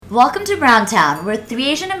Welcome to Browntown. We're three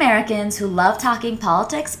Asian Americans who love talking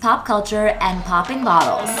politics, pop culture, and popping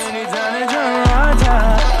bottles.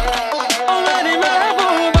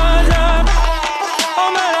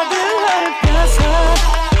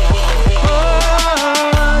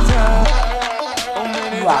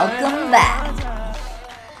 Welcome back.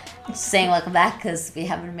 Saying welcome back because we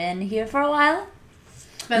haven't been here for a while.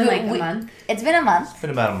 It's been like a month. It's been a month. It's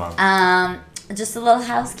been about a month. Just a little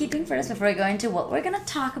housekeeping first before we go into what we're going to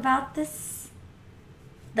talk about this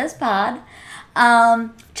pod.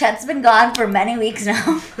 Chet's been gone for many weeks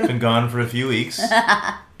now. Been gone for a few weeks. So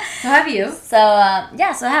have you. So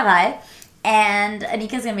have I. And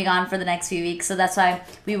Anika's going to be gone for the next few weeks, so that's why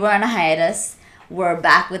we were on a hiatus. We're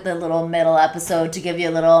back with a little middle episode to give you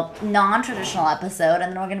a little non-traditional episode,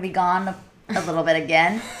 and then we're going to be gone a little bit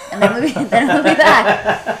again, and then we'll be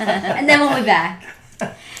back. And then we'll be back.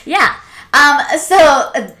 Yeah.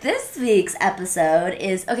 So this week's episode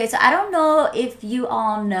is, okay, so I don't know if you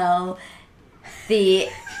all know the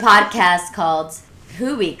podcast called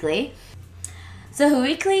Who Weekly. So Who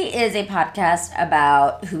Weekly is a podcast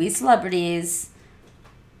about Who celebrities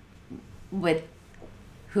with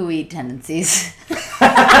Who tendencies.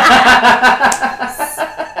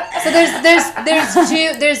 So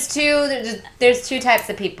there's two types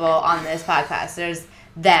of people on this podcast. There's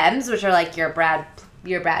thems, which are like your Brad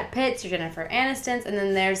Pitts, your Jennifer Anistons, and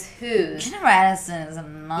then there's who's. Jennifer Aniston is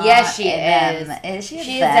not. Yes, she is. Is she?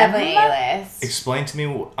 She's definitely A-list. Explain to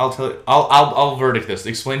me. I'll tell you. I'll verdict this.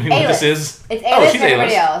 Explain to me what this is. It's A-list she's and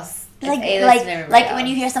everybody A-list. else. Like when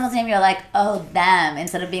you hear someone's name, you're like, oh, them,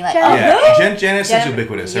 instead of being like, Jen- oh, Yeah, who? Janet is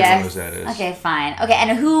ubiquitous. Yes. Everyone knows that is. Okay, fine. Okay,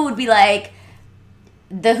 and who would be like,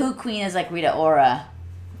 the Who queen is like Rita Ora.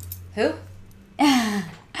 Who? Oh,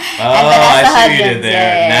 I see what you did there.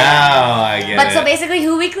 Yeah. Now I get But it. so basically,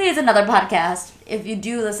 Who Weekly is another podcast. If you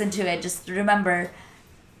do listen to it, just remember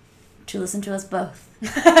to listen to us both.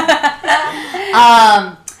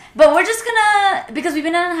 But we're just gonna, because we've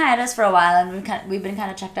been on hiatus for a while and we've been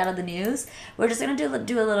kind of checked out of the news. We're just gonna do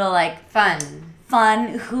a little like fun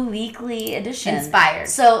Who Weekly edition. Inspired.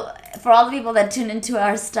 So for all the people that tune into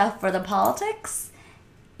our stuff for the politics,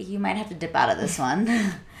 you might have to dip out of this one.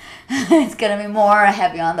 It's gonna be more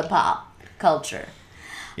heavy on the pop culture.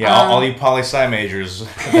 Yeah, all you poli-sci majors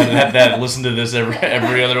that listen to this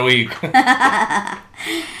every other week. Yeah,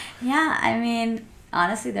 I mean,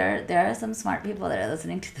 honestly, there are some smart people that are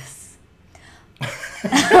listening to this.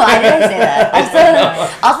 Why did I say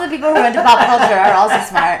that? Also, the people who are into pop culture are also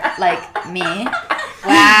smart, like me.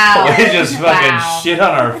 Wow. We just fucking shit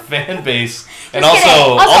on our fan base, and Just kidding.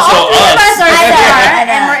 also all three of us. us are smart,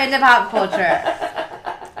 And we're into pop culture.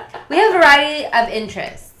 We have a variety of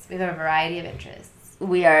interests.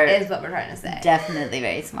 We are Is what we're trying to say. definitely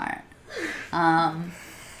very smart.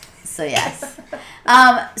 So yes.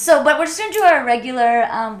 But we're just gonna do our regular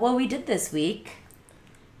what we did this week.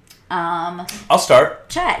 I'll start.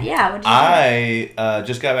 Chat, yeah. What did you I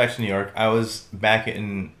just got back to New York. I was back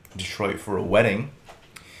in Detroit for a wedding.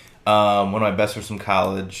 One of my best friends from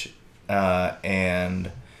college,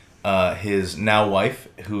 and his now wife,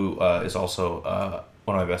 who is also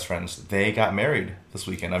one of my best friends. They got married this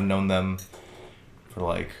weekend. I've known them for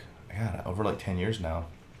over 10 years now.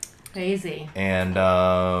 Crazy. And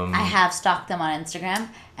I have stalked them on Instagram,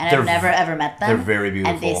 and They're I've never ever met them. they're very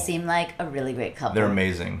beautiful. and they seem like a really great couple. They're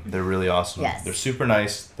amazing. They're really awesome. Yes. They're super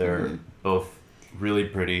nice. They're both really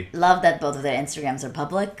pretty. Love that both of their Instagrams are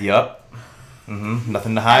public. Yup.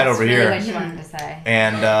 Nothing to hide over really here. what you wanted to say.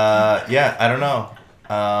 And I don't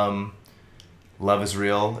know. Love is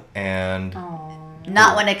real, and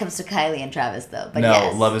Not when it comes to Kylie and Travis, though. But no,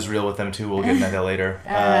 yes. love is real with them too. We'll get into that later.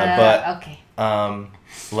 Okay.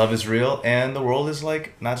 Love is real, and the world is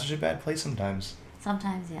like not such a bad place sometimes.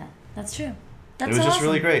 Sometimes, yeah, that's true. It That's was so just awesome.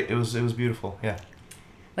 really great. It was beautiful. Yeah,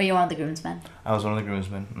 Were you one of the groomsmen? I was one of the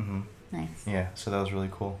groomsmen. Nice. Yeah, so that was really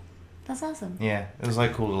cool. That's awesome. Yeah, it was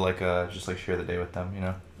like cool to just share the day with them. You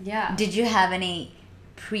know. Yeah. Did you have any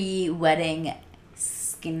pre-wedding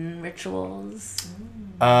skin rituals?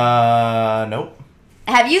 Nope.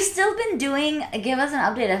 Have you still been doing? Give us an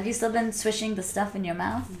update. Have you still been swishing the stuff in your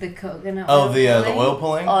mouth? The coconut Oh, oil the pulling? oil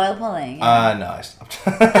pulling. Oil pulling. No, I stopped.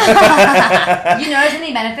 Did you notice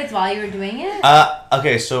any benefits while you were doing it?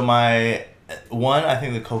 Okay, so I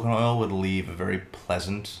think the coconut oil would leave a very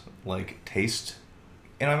pleasant taste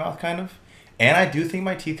in my mouth, kind of, and I do think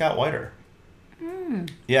my teeth got whiter.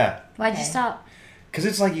 Yeah. Why'd you stop? Because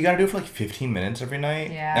it's you gotta do it for 15 minutes every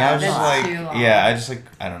night. Yeah, and I was that's just too long. yeah,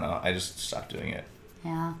 I don't know, I just stopped doing it.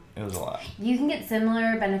 Yeah. It was a lot. You can get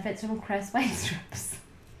similar benefits from Crest White Strips.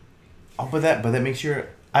 Oh, but that makes your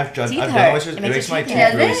I've done Teeth oysters. hurt. It It makes makes your my teeth teeth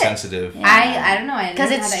hurt. really Does it? sensitive. Yeah. I don't know. I Because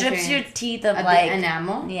didn't it have that strips your experience. teeth of Of like the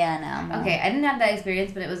enamel. Yeah, enamel. Okay, I didn't have that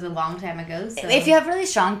experience, but it was a long time ago. So. If you have really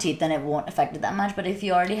strong teeth, then it won't affect it that much. But if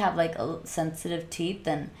you already have like sensitive teeth,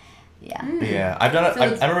 then yeah. Yeah, I've done it. So I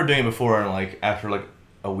it's- remember doing it before, and like after like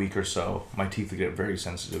a week or so, my teeth would get very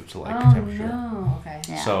sensitive to like Oh temperature. no. Okay.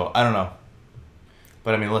 Yeah. So I don't know,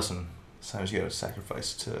 but I mean, listen, sometimes you gotta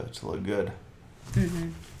sacrifice to look good.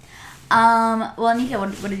 Well, Nika,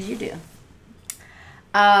 what did you do?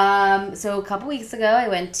 So a couple weeks ago, I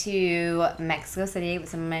went to Mexico City with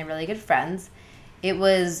some of my really good friends. It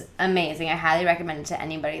was amazing. I highly recommend it to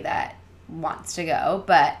anybody that wants to go.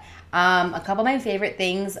 But a couple of my favorite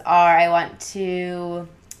things are I went to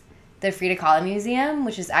the Frida Kahlo Museum,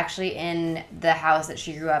 which is actually in the house that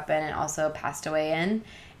she grew up in and also passed away in.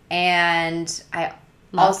 And I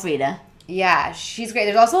Love also Frida. yeah, she's great.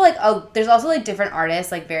 There's also like different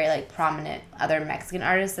artists, like very like prominent other Mexican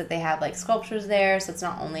artists that they have like sculptures there, so it's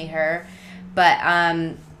not only her. But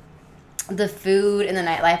the food and the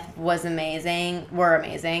nightlife were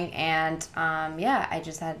amazing, and yeah, I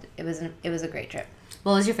just had it was a great trip.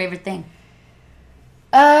 What was your favorite thing?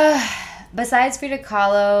 Besides Frida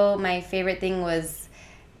Kahlo, my favorite thing was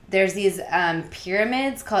there's these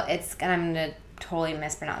pyramids called and I'm gonna totally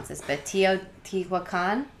mispronounce this, but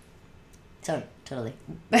Teotihuacan. So totally.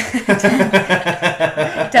 totally.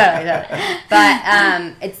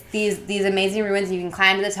 But it's these amazing ruins. And you can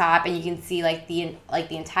climb to the top and you can see like the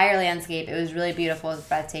entire landscape. It was really beautiful. It was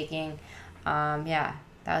breathtaking. Yeah,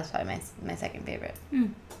 that was probably my second favorite.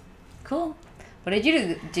 Cool. What did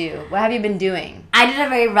you do? What have you been doing? I did a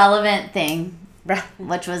very relevant thing,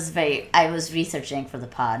 which was I was researching for the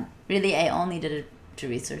pod. Really, I only did it to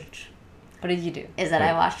research. What did you do? Is that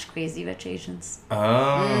I watched Crazy Rich Asians.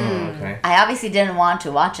 Oh, okay. I obviously didn't want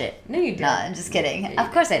to watch it. No, you didn't. No, I'm just kidding. Yeah, you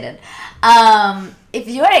Of course I did. If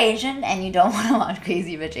you're Asian and you don't want to watch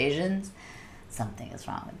Crazy Rich Asians, something is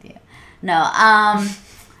wrong with you. No, I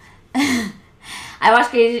watched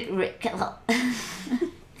Crazy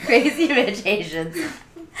Rich Asians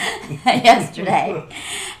yesterday.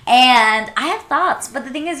 And I have thoughts, but the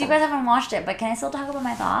thing is, you guys haven't watched it. But can I still talk about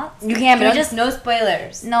my thoughts? You can't. Can But we just no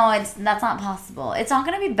spoilers. No, that's not possible. It's not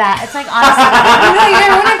gonna be bad. It's like honestly, No, you're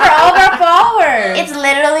ruining for all of our followers. it's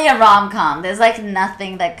literally a rom-com. There's like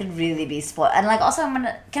nothing that could really be spoiled. And like also,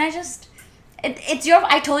 it's your.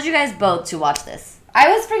 I told you guys both to watch this. I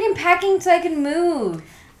was freaking packing so I could move.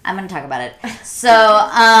 I'm gonna talk about it. So,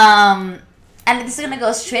 and this is gonna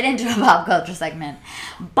go straight into a pop culture segment.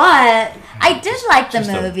 But I did like the Just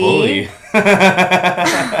a movie. bully.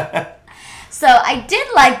 So I did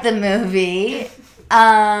like the movie.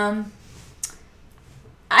 I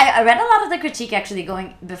read a lot of the critique actually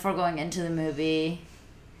before going into the movie,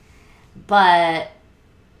 and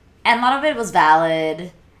a lot of it was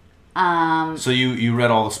valid. So you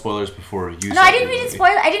read all the spoilers before you? No, I didn't read the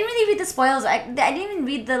spoilers. I didn't really read the spoilers. I didn't even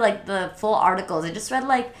read the full articles. I just read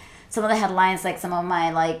like some of the headlines, like some of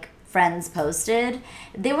my like friends posted.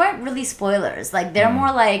 They weren't really spoilers. Like they're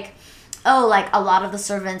more like, oh, like a lot of the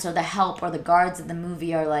servants or the help or the guards in the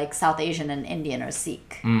movie are like South Asian and Indian or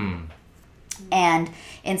Sikh. And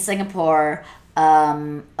in Singapore,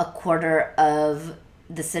 a quarter of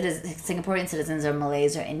the Singaporean citizens are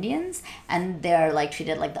Malays or Indians, and they're like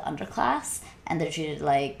treated like the underclass, and they're treated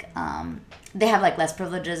like they have like less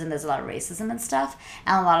privileges, and there's a lot of racism and stuff.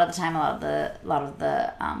 And a lot of the time, a lot of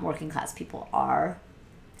the working class people are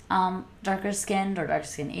darker skinned or darker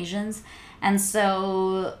skinned Asians, and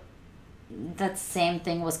so that same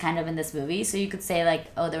thing was kind of in this movie. So you could say like,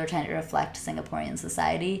 oh, they were trying to reflect Singaporean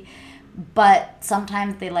society. But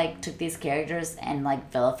sometimes they like took these characters and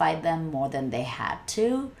like vilified them more than they had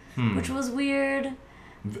to, which was weird.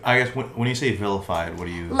 I guess when you say vilified, what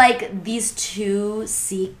do you Like these two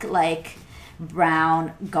Sikh like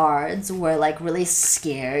brown guards were like really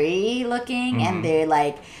scary looking, and they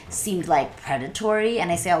like seemed like predatory.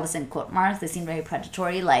 And I say all this in quote marks. They seemed very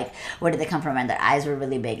predatory. Like where did they come from? And their eyes were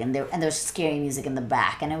really big, and there's scary music in the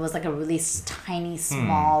back, and it was like a really tiny,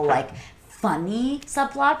 small like funny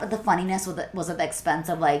subplot, but the funniness was at the expense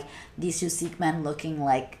of like these two Sikh men looking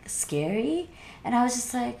like scary, and I was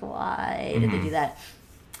just like, why did they do that?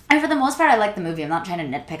 And for the most part, I like the movie. I'm not trying to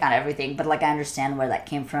nitpick on everything, but like I understand where that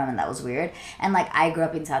came from, and that was weird. And like I grew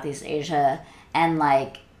up in Southeast Asia, and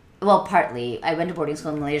like, well, partly I went to boarding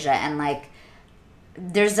school in Malaysia, and like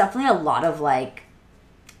there's definitely a lot of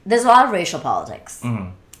racial politics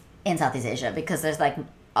in Southeast Asia, because there's like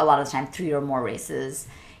a lot of the time 3 or more races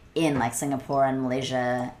in like Singapore and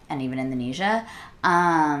Malaysia and even Indonesia,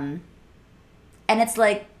 and it's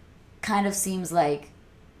like kind of seems like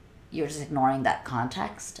you're just ignoring that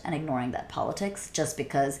context and ignoring that politics just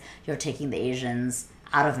because you're taking the Asians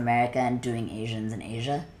out of America and doing Asians in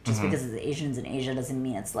Asia. Just because it's Asians in Asia doesn't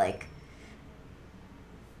mean it's like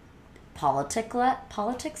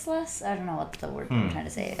politics less. I don't know what the word I'm trying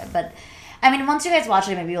to say, but I mean, once you guys watch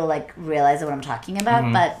it, maybe you'll like realize what I'm talking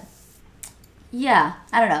about. But yeah,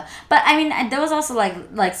 I don't know. But I mean, there was also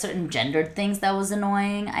like certain gendered things that was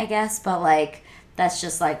annoying, I guess. But like that's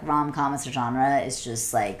just like rom-com as a genre is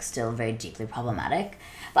just like still very deeply problematic.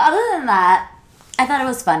 But other than that, I thought it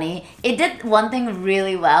was funny. It did one thing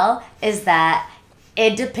really well is that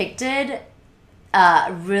it depicted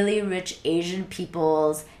really rich Asian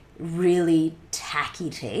people's really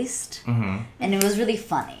tacky taste, and it was really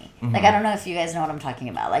funny. Like, I don't know if you guys know what I'm talking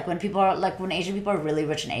about. Like when Asian people are really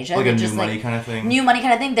rich in Asia, like a new just money kind of thing. New money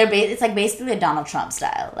kind of thing. It's like basically a Donald Trump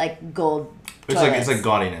style, like gold. It's like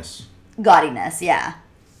gaudiness. Gaudiness, yeah.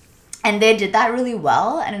 And they did that really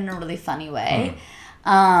well and in a really funny way.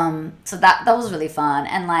 So that was really fun,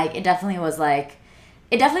 and like it definitely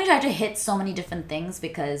tried to hit so many different things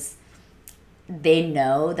because they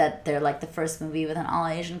know that they're like the first movie with an all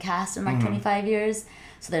Asian cast in like 25 years,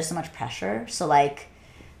 so there's so much pressure. So like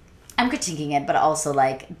I'm critiquing it, but also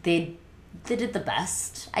like they did the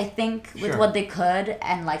best, I think, with what they could,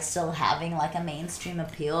 and like still having like a mainstream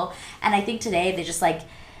appeal. And I think today they just like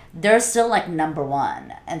they're still like number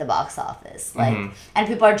one in the box office, like and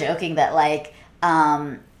people are joking that like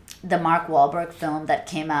the Mark Wahlberg film that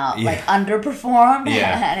came out like underperformed,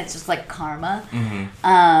 and it's just like karma.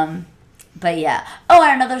 But yeah. Oh,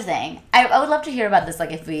 and another thing, I would love to hear about this.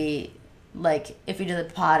 Like if we do the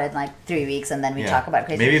pod in like 3 weeks and then we talk about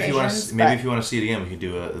Crazy Rich Asians. Maybe if you want to see it again, we could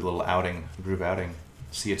do a little group outing,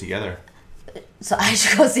 see it together. So I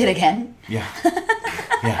should go see it again. Yeah.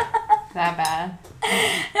 Yeah. That bad?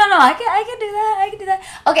 No, I can do that.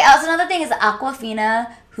 Okay. Also, another thing is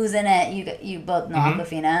Awkwafina, who's in it. You both know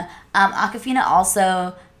Awkwafina. Awkwafina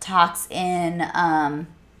also talks in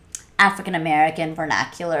African American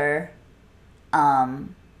vernacular.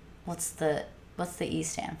 What's the E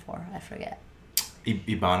stand for? I forget.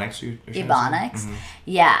 Ebonics. Ebonics.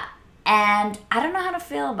 Yeah, and I don't know how to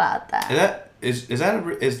feel about that. Is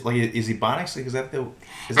Ebonics like is that an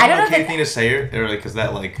okay thing to say or like is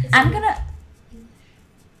that like I'm gonna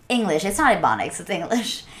English? It's not Ebonics. It's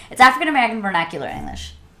English. It's African American vernacular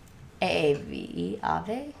English. AAVE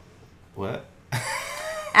Ave. What?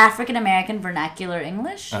 African American vernacular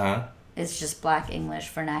English. It's just Black English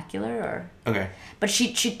vernacular, or okay. But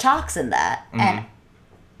she talks in that, and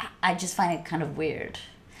I just find it kind of weird,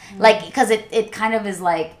 like because it kind of is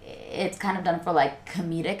like it's kind of done for like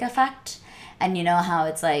comedic effect, and you know how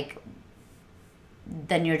it's like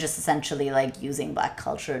then you're just essentially like using Black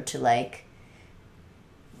culture to like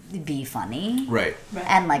be funny, right?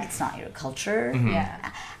 And like it's not your culture.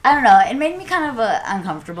 Yeah. I don't know. It made me kind of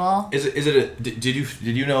uncomfortable. Did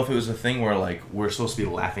you know if it was a thing where like we're supposed to be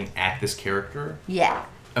laughing at this character? Yeah.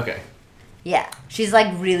 Okay. Yeah, she's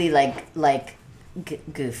like really like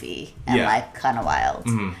goofy and like kind of wild.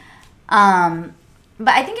 But I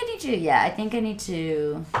think I need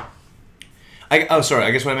to. Sorry. I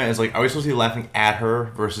guess what I meant is like, are we supposed to be laughing at her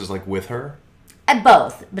versus like with her? At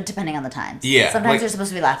both, but depending on the times. Yeah, sometimes like, you're supposed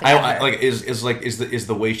to be laughing at her. Like is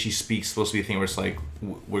the way she speaks supposed to be a thing where it's like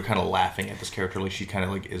we're kind of laughing at this character, like she kind of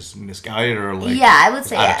like is misguided or like I would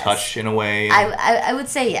say out of touch in a way. I would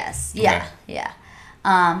say yes. Yeah, okay. yeah.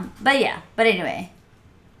 But anyway,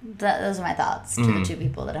 those are my thoughts to the two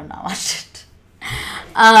people that have not watched it.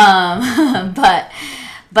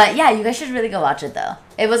 But yeah, you guys should really go watch it though.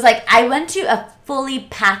 It was like I went to a fully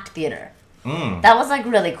packed theater. That was like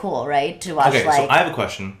really cool, right? To watch. Okay, so I have a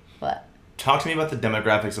question. What? Talk to me about the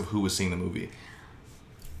demographics of who was seeing the movie.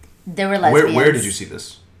 There were lesbians. Where did you see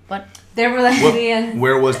this? What? There were lesbians.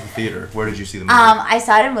 Where was the theater? Where did you see the movie? I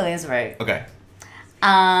saw it in Williamsburg. Okay.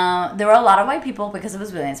 There were a lot of white people because it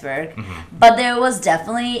was Williamsburg, but there was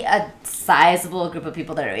definitely a sizable group of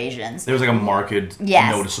people that are Asians. There was like a marked,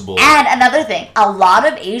 noticeable. And another thing, a lot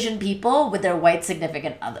of Asian people with their white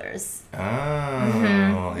significant others.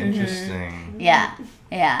 Oh, interesting. Yeah,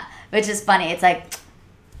 which is funny. It's like,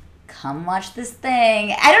 come watch this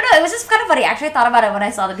thing. I don't know. It was just kind of funny. Actually, I thought about it when I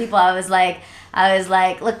saw the people. I was like,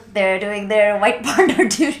 look, they're doing their white partner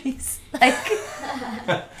duties. Like.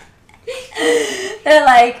 They're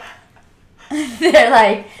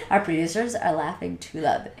like, our producers are laughing too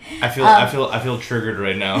loud. I feel triggered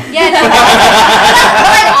right now. Yeah, no, I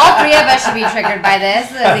feel like all three of us should be triggered by this.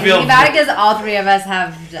 Thinking about it because all three of us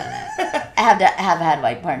have done it. Have had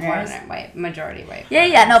white partners. Majority white.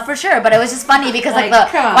 Yeah, no, for sure. But it was just funny because like the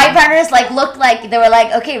white partners like looked like they were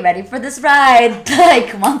like, okay, ready for this ride,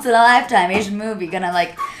 like once in a lifetime Asian movie, gonna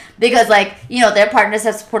like Because, like, you know, their partners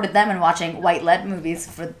have supported them in watching white-led movies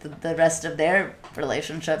for the rest of their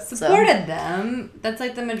relationships. Supported them? That's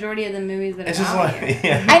like the majority of the movies that It's are just out like, here.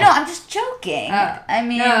 yeah. I know, I'm just joking. I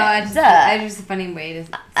mean, it's just a funny way to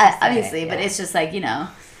say obviously, it, but yeah. it's just like, you know,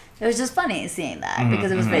 it was just funny seeing that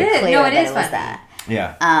because it was very It is. clear No, it that is it was funny. that.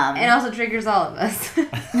 Yeah. And also triggers all of us.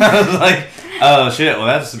 I was like, oh shit. Well,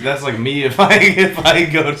 that's like me if I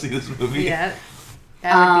go to see this movie. Yeah.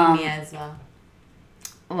 That would be me as well.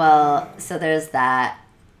 Well, so there's that.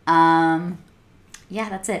 Yeah,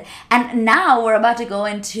 that's it. And now we're about to go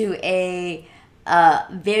into a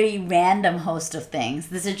very random host of things.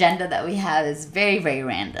 This agenda that we have is very, very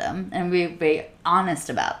random, and we're very honest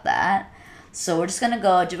about that. So we're just gonna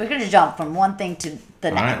we're gonna jump from one thing to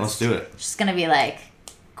the next. All right, let's do it. It's just gonna be like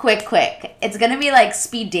quick. It's gonna be like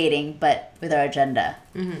speed dating, but with our agenda.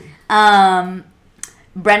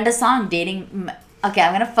 Brenda Song dating. Okay,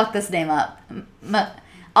 I'm gonna fuck this name up.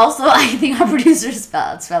 Also, I think our producer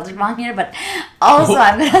spelled it wrong here, but also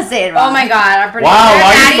I'm gonna say it wrong. Oh my god, our producer. Wow,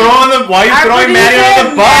 Maddie, why are you throwing Maddie under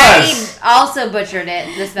the bus? Maddie also butchered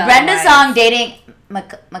it. The spelling Brenda wise. Song dating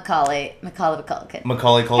Macaulay Culkin.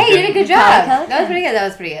 Macaulay Culkin. Hey, you did a good job. Macaulay Culkin. That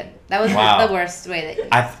was pretty good. That was Wow. the worst way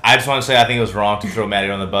that. I just want to say I think it was wrong to throw Maddie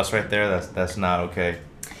on the bus right there. That's not okay.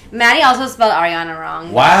 Maddie also spelled Ariana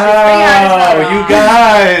wrong. Wow, It's pretty hard to spell you wrong.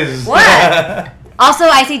 guys. What? Also,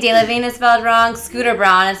 Icy Delavine is spelled wrong. Scooter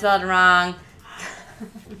Braun is spelled wrong.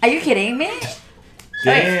 Are you kidding me?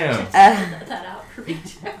 Damn. that out for me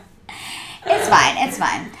too. It's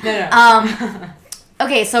fine. No.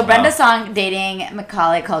 Okay, so Brenda Wow. Song dating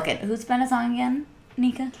Macaulay Culkin. Who's Brenda Song again,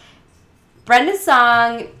 Nika? Brenda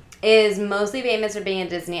Song is mostly famous for being a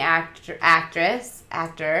Disney actor,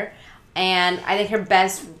 and I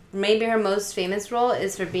think maybe her most famous role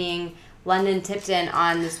is for being London Tipton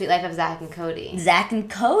on The Sweet Life of Zack and Cody. Zack and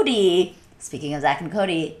Cody. Speaking of Zack and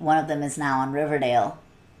Cody, one of them is now on Riverdale.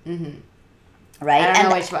 Mm-hmm. Right? I don't And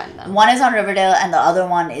know which one though. one is on Riverdale, and the other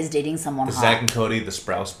one is dating someone hot. Zack and Cody, the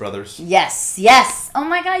Sprouse brothers. Yes. Oh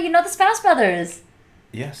my god, you know the Sprouse Brothers.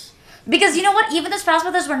 Yes. Because you know what? Even the Sprouse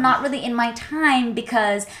Brothers were not really in my time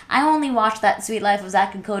because I only watched that Sweet Life of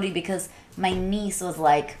Zack and Cody because my niece was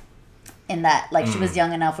like in that, like she was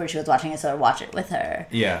young enough where she was watching it, so I watched it with her.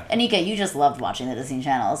 Yeah. Anika, you just loved watching the Disney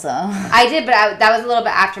Channel, so. I did, but that was a little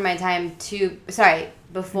bit after my time too. Sorry,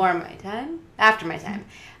 before my time? After my time.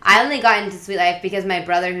 I only got into Sweet Life because my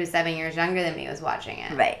brother, who's 7 years younger than me, was watching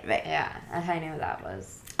it. Right. Yeah, that's how I knew what that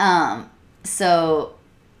was. So,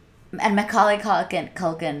 and Macaulay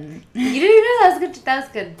Culkin You didn't even know that was good. That was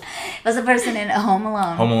good. was a person in Home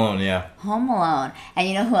Alone. Home Alone, yeah. Home Alone. And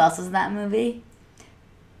you know who else was in that movie?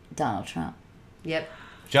 Donald Trump. Yep.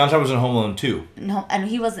 John Trump was in Home Alone too. No, and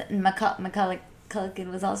he was Macaulay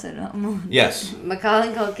Culkin was also in Home Alone. Yes.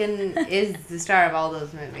 Macaulay Culkin is the star of all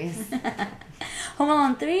those movies. Home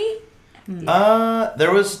Alone 3?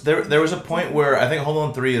 There was a point where I think Home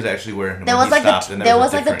Alone 3 is actually where There was like stopped, the and there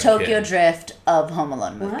was a like the different Tokyo kid. Drift of Home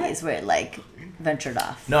Alone What? movies where it like ventured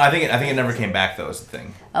off. No, I think it never came back though. Is the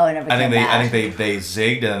thing. Oh, it never I came think back. they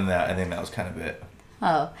zigged, and I think that was kind of it.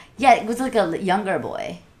 Oh, yeah, it was like a younger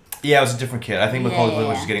boy. Yeah, it was a different kid. I think Macaulay Culkin was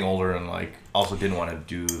Yeah. just getting older and like also didn't want to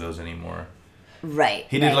do those anymore. Right.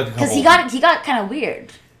 He did, like, a because couple- he got kind of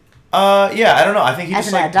weird. Yeah, I don't know. I think he As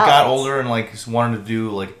just an like adult. got older and like just wanted to do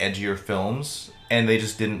like edgier films, and they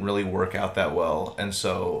just didn't really work out that well. And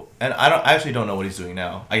so, I actually don't know what he's doing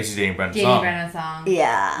now. I guess he's dating Brenda Song. Brenda Song.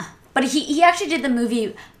 Yeah, but he actually did the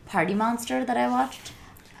movie Party Monster that I watched.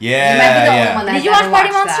 Yeah, You might be the yeah. only one that Did you has watch never Party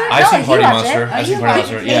watched Monster? that. I've No, seen he Party watched Monster. it. I've Oh, seen you Party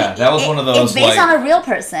watched Monster. it. Yeah, that was one of those It's based like. on a real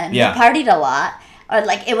person. Yeah. He partied a lot, or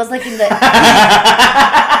like it was like in the.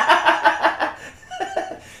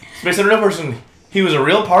 Based on a real person, he was a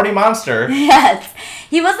real party monster. Yes,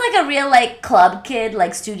 he was like a real like club kid,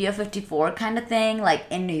 like Studio 54 kind of thing, like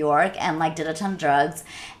in New York, and like did a ton of drugs,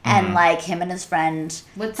 and like him and his friend.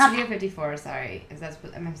 What's Not- Studio 54? Sorry, if that's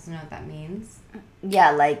what I'm supposed to know what that means.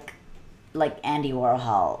 Yeah, like Andy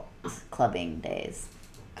Warhol clubbing days.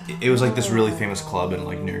 It was like this really famous club in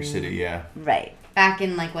like New York City. Yeah, Right. Back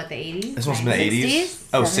in like what, the 80s? this must have been the 80s.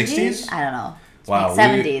 Oh, 60s. I don't know. Wow,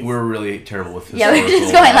 70s. we're really terrible with Yeah, we're just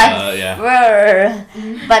historical, going like, yeah. "Brr."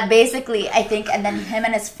 But basically, I think, and then him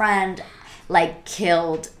and his friend, like,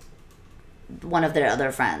 killed one of their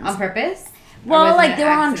other friends. On purpose? Or Well, was it like, an they were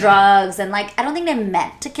on accident? drugs, and, like, I don't think they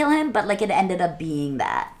meant to kill him, but, like, it ended up being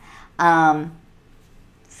that.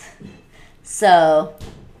 So,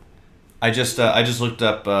 I just looked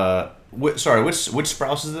up. Which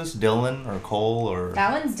Sprouse is this? Dylan or Cole or?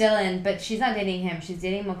 That one's Dylan, but she's not dating him. She's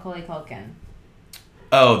dating Macaulay Culkin.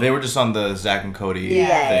 Oh, they were just on the Zack and Cody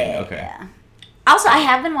yeah. thing. yeah, Okay. yeah. Also, I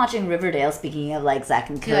have been watching Riverdale. Speaking of like Zack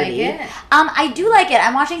and Do you like Cody, it? I do like it.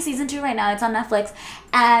 I'm watching season 2 right now. It's on Netflix,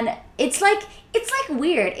 and it's like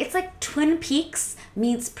weird. It's like Twin Peaks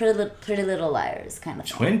meets Pretty Little Liars kind of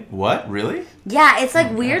thing. Twin? What? Really? Yeah, it's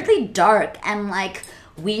like weirdly dark and like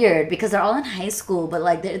weird because they're all in high school, but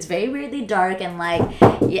like it's very weirdly dark and like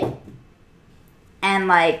yeah, and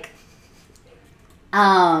like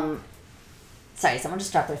sorry, someone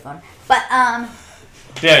just dropped their phone, but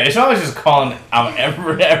Yeah, it's always just calling out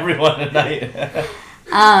everyone at night. but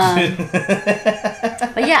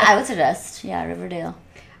yeah, I would suggest Riverdale.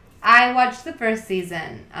 I watched the first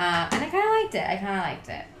season, and I kind of liked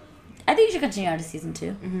it. I think you should continue on to season 2.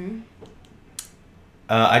 Mm-hmm.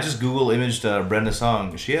 I just Google imaged Brenda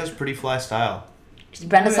Song. She has pretty fly style.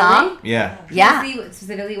 Brenda Really? Song? Yeah. Yeah. See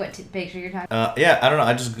specifically what picture you're talking. Yeah, I don't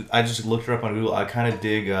know. I just looked her up on Google. I kind of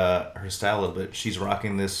dig her style a little bit. She's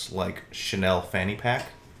rocking this like Chanel fanny pack.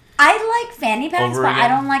 I like fanny packs, Over but I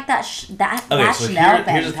again? don't like that that Okay, so Chanel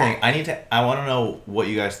fanny here's the thing. pack. I want to know what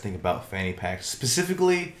you guys think about fanny packs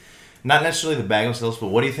specifically. Not necessarily the bag themselves, but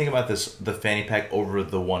what do you think about the fanny pack over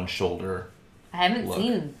the one shoulder? I haven't Look.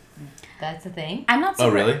 seen. That's a thing. I'm not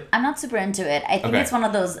super, Oh, really? I'm not super into it. I think Okay. it's one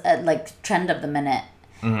of those like trend of the minute.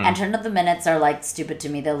 Mm-hmm. And trend of the minutes are like stupid to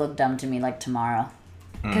me. They look dumb to me like tomorrow.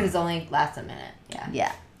 Because it's only lasts a minute. Yeah.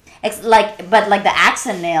 Yeah. It's like but like the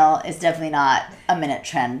accent nail is definitely not a minute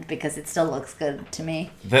trend because it still looks good to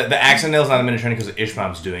me. The accent nail's not a minute trend because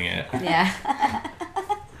Ishmael's doing it. Yeah.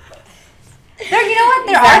 There, you know what?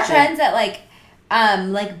 There Exactly. are trends that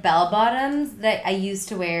like bell bottoms that I used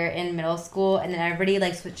to wear in middle school, and then everybody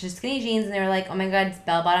like switched to skinny jeans, and they were like, "Oh my god,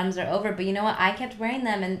 bell bottoms are over." But you know what? I kept wearing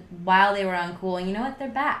them, and while they were uncool, and you know what? They're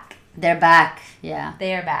back. They're back. Yeah.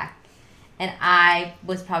 They are back, and I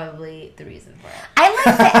was probably the reason for it. I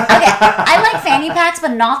like I like fanny packs,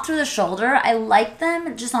 but not through the shoulder. I like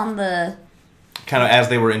them just on the Kind of as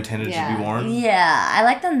they were intended to Yeah. be worn. yeah. I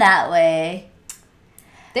like them that way.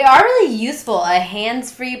 They are really useful. A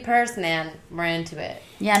hands-free purse, man. We're into it.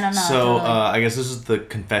 Yeah, no. So totally. I guess this is the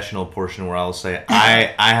confessional portion where I'll say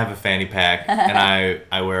I have a fanny pack and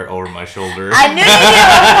I wear it over my shoulder. I knew you do. Of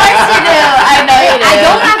course you do. I know you do.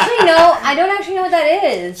 I don't actually know what that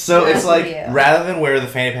is. So to be it's honest like with you. rather than wear the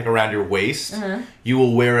fanny pack around your waist, Uh-huh. you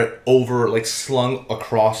will wear it over like slung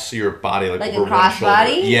across your body Like a over one shoulder.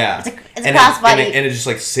 crossbody? Yeah, It's a and crossbody. and it just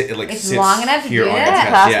like It's sits long enough to here do on that? your It's a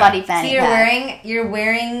chest. crossbody Yeah. fanny So pack. you're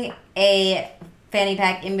wearing a fanny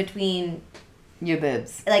pack in between, Your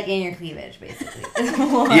boobs. like in your cleavage, basically.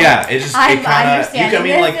 Yeah, it just I'm it kind of understanding I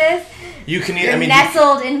mean like this. you can You're I mean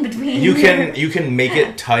nestled in between. you can make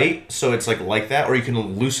it tight so it's like that, or you can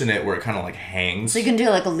loosen it where it kind of like hangs. So you can do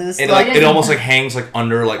like a loose. It almost like hangs like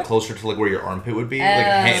under like closer to like where your armpit would be. Like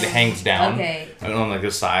it hangs down okay. on like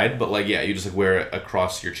this side, but like yeah, you just like wear it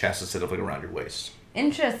across your chest instead of like around your waist.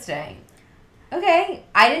 Interesting. Okay,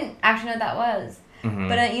 I didn't actually know what that was. Mhm.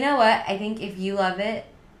 But you know what? I think if you love it,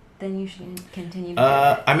 then you should continue. To do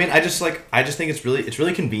it. I mean, I just think it's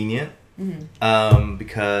really convenient. Mm-hmm.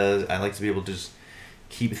 Because I like to be able to just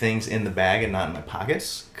keep things in the bag and not in my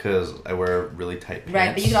pockets because I wear really tight pants.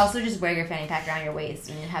 Right, but you could also just wear your fanny pack around your waist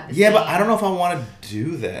and you have the Yeah, same. but I don't know if I want to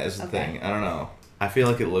do that as the Okay. thing. I don't know. I feel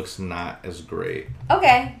like it looks not as great.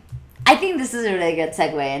 Okay. I think this is a really good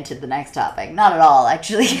segue into the next topic. Not at all,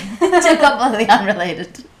 actually. Too completely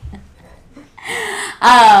unrelated.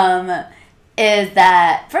 Is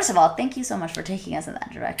that first of all, thank you so much for taking us in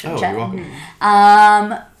that direction, Oh, Chet. you're welcome.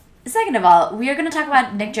 Second of all, we are going to talk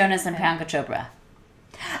about Nick Jonas and Priyanka Chopra.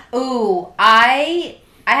 Ooh, I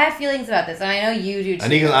have feelings about this, and I know you do too.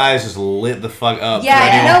 Anika's eyes just lit the fuck up. Yeah,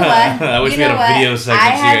 for you know anyone. what? I wish You we had know a what? video segment so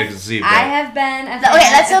you guys could see. But I have been a Okay,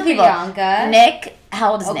 fan let's tell of people. Priyanka. Nick,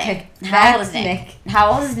 how old is Okay, Nick? How old that's is Nick? Nick.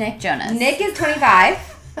 How old is Nick Jonas? Nick is 25,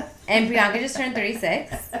 and Priyanka just turned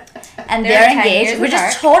 36. and they're they're 10 engaged, years which apart.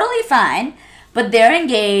 is totally fine. But they're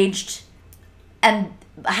engaged, and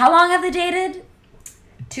how long have they dated?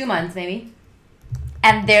 2 months, maybe.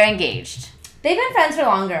 And they're engaged. They've been friends for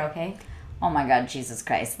longer, okay? Oh my God, Jesus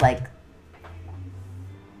Christ! Like,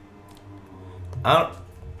 I don't.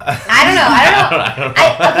 I don't know.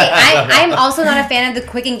 I don't know. I'm also not a fan of the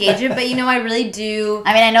quick engagement, but you know, I really do.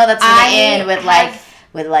 I mean, I know that's I in with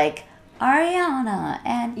have- like Ariana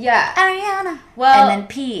and Yeah. Ariana, Well- and then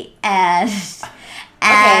Pete and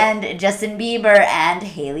Justin Bieber and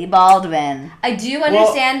Haley Baldwin. I do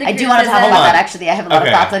understand the I do want to talk criticism. about that. Actually, I have a lot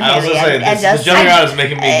of thoughts on I was Haley gonna say, and this Justin. jumping around is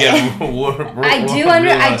making me get.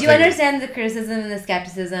 I do understand the criticism and the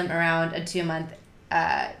skepticism around a 2-month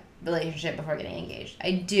relationship before getting engaged.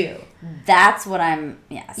 I do. That's what I'm.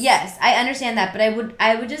 Yes. Yes, I understand that, but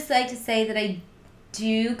I would just like to say that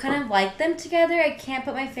do kind of like them together. I can't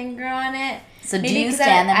put my finger on it. So do Maybe you 'cause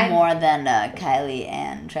stand them I- more than Kylie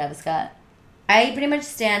and Travis Scott? I pretty much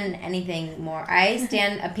stand anything more. I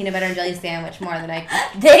stand a peanut butter and jelly sandwich more than I.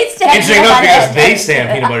 They stand Interesting peanut enough butter because and they jelly. stand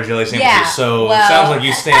peanut butter jelly sandwiches, Yeah, so well- it sounds like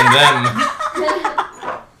you stand them.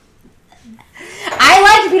 I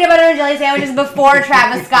liked peanut butter and jelly sandwiches before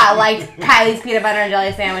Travis Scott liked Kylie's peanut butter and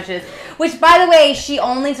jelly sandwiches. Which, by the way, she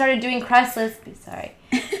only started doing crustless. Sorry.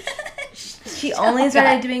 She only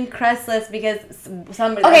started doing crustless because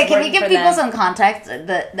somebody. Okay, can we give people some context?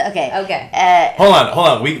 Okay. Okay. Hold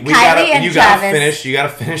on. We Kylie gotta and you gotta Travis. finish. You gotta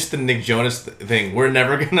finish the Nick Jonas thing. We're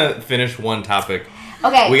never gonna finish one topic.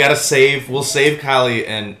 Okay. We gotta save. We'll save Kylie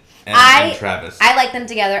and Travis. I like them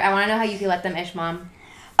together. I want to know how you feel like them, Ish Mom.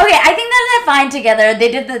 Okay, I think that they're fine together.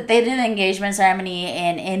 They did the engagement ceremony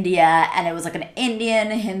in India, and it was like an Indian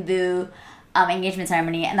Hindu engagement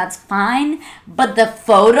ceremony, and that's fine. But the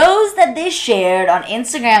photos that they shared on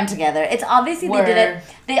Instagram together, it's obviously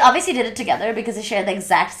they obviously did it together because they shared the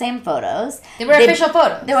exact same photos. They were official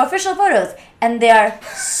photos. They were official photos, and they are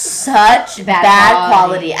such Bad bad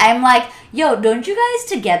quality. quality. I'm like, yo, don't you guys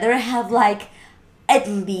together have like at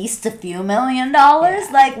least a few $1 million? Yeah.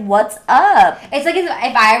 Like, what's up? It's like if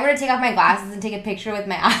I were to take off my glasses and take a picture with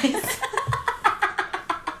my eyes.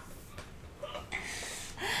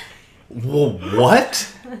 Whoa,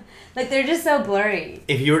 what? Like, they're just so blurry.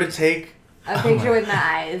 If you were to take A picture with my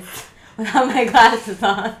eyes without my glasses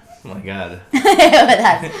on. Oh my god.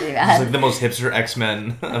 That's pretty It's bad. like the most hipster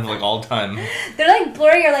X-Men of like all time. They're like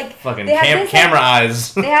blurry or like Fucking they have this, camera like,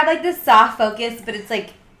 eyes. They have like this soft focus, but it's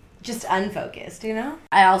like just unfocused, you know?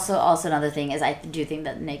 I also another thing is I do think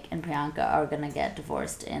that Nick and Priyanka are gonna get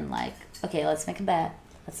divorced in like, okay, let's make a bet.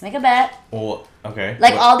 Well, okay.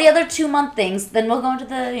 Like all the other 2-month things, then we'll go into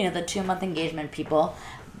the 2-month engagement people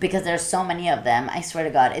because there's so many of them. I swear to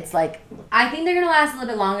God, it's like I think they're gonna last a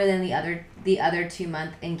little bit longer than the other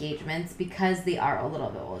 2-month engagements because they are a little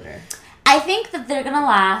bit older. I think that they're gonna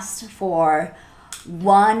last for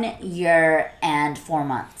 1 year and 4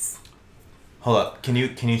 months. Hold up. Can you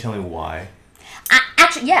tell me why?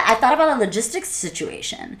 Actually, yeah, I thought about a logistics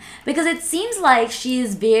situation because it seems like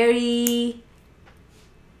she's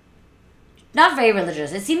not very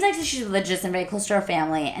religious. It seems like she's religious and very close to her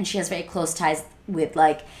family, and she has very close ties with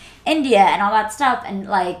like India and all that stuff, and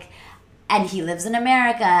like, and he lives in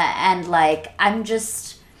America, and like, I'm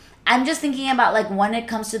just thinking about like when it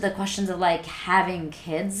comes to the questions of like having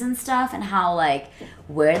kids and stuff, and how like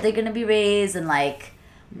where they're gonna be raised, and like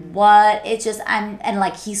what it's just and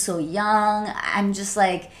like he's so young. I'm just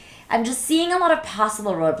seeing a lot of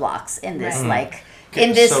possible roadblocks in this Right. like. Okay,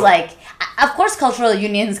 In this, so- like, of course, cultural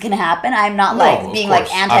unions can happen. I'm not, No, like, of being, course,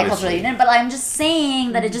 like, anti-cultural obviously. union, but I'm just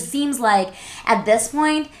saying that it just seems like, at this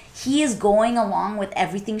point, he is going along with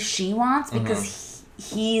everything she wants because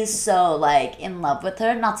he is so, like, in love with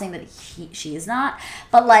her. Not saying that she is not,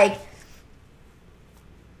 but, like,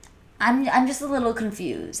 I'm just a little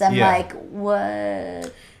confused. I'm Yeah. like,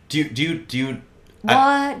 what? Do you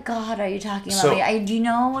What God are you talking about? So- Like, do you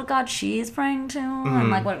know what God she's praying to? And,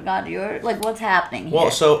 like, what God you're... Like, what's happening here?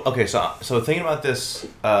 Well, so thinking about this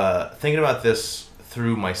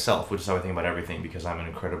through myself, which is how I think about everything because I'm an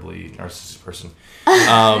incredibly narcissistic person.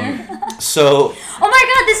 So Oh my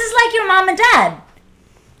God, this is like your mom and dad.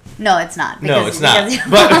 No, it's not. no, it's not. because-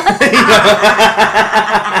 But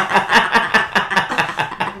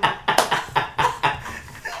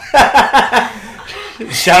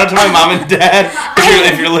shout out to my mom and dad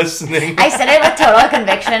if you're listening. I said it with total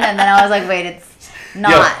conviction, and then I was like, wait, it's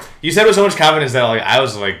not. Yo, you said it with so much confidence that like I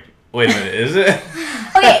was like, wait a minute, is it?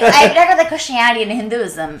 Okay, I talked about the Christianity and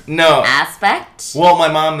Hinduism No. aspect. Well, my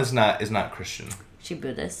mom is not Christian. She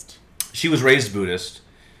Buddhist. She was raised Buddhist,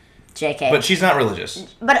 JK. but she's not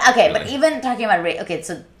religious. But okay, but Really. even talking about race, okay,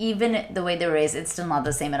 so even the way they're raised, it's still not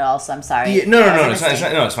the same at all. So I'm sorry. Yeah, no, That was a it's not,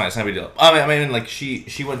 mistake. no, it's fine. It's not a big deal. I mean, like she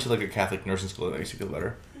went to like a Catholic nursing school that makes you feel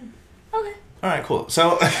better. Okay. All right, cool.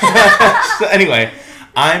 So, so anyway,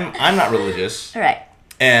 I'm not religious, All right.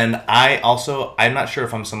 and I'm not sure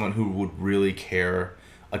if I'm someone who would really care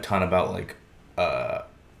a ton about like a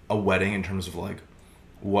wedding in terms of like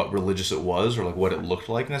what religious it was or like what it looked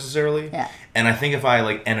like necessarily. Yeah. And I think if I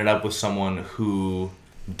like ended up with someone who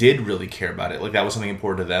did really care about it, like that was something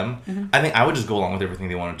important to them, I think I would just go along with everything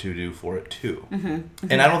they wanted to do for it too.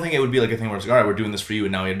 And I don't think it would be like a thing where it's like, all right, we're doing this for you,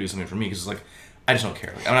 and now we have to do something for me because it's like I just don't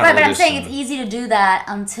care. Like, I'm not Right, but I'm religious saying and- it's easy to do that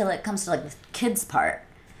until it comes to like the kids part.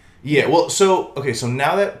 Yeah, well, so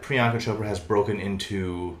now that Priyanka Chopra has broken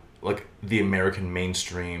into like the American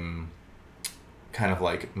mainstream kind of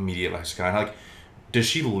like media, kind of like Does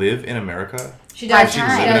she live in America? She does. Part-time.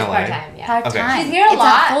 She Live in does LA? part-time, yeah. Part-time. She's here a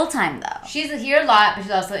lot. It's full time though. She's here a lot, but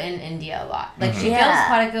she's also in India a lot. Like, she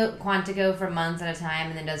Yeah. films Quantico for months at a time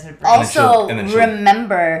and then does her break. Also, and then she'll-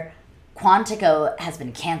 remember, Quantico has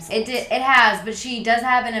been canceled. It has, but she does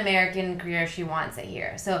have an American career she wants it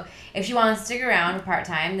here. So if she wants to stick around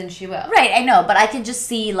part-time, then she will. Right, I know, but I can just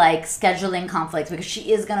see like scheduling conflicts because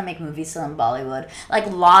she is gonna make movies still in Bollywood. Like a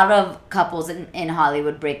lot of couples in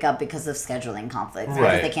Hollywood break up because of scheduling conflicts because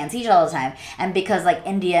Right. they can't see each other all the time, and because like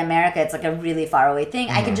India, America, it's like a really far away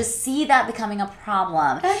thing. I can just see that becoming a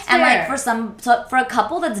problem. That's and fair. like for a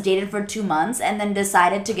couple that's dated for 2 months and then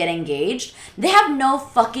decided to get engaged, they have no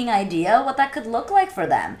fucking idea what that could look like for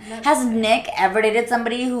them. Has Nick ever dated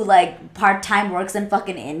somebody who like part time works in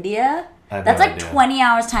fucking India? I have That's no like idea. 20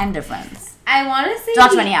 hours time difference. I want to say...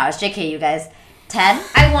 Not 20 hours, JK, you guys. 10?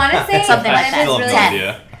 I want to say Something one like of that. his Still have really... no 10.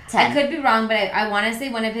 idea. 10. I could be wrong, but I want to say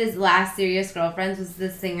one of his last serious girlfriends was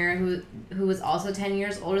this singer who was also 10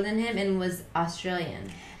 years older than him and was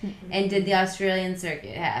Australian. And did the Australian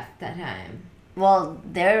circuit half that time. Well,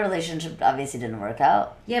 their relationship obviously didn't work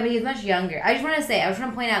out. Yeah, but he's much younger. I just want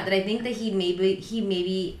to point out that I think that he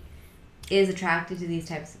maybe is attracted to these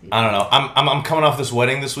types of people. I don't know. I'm coming off this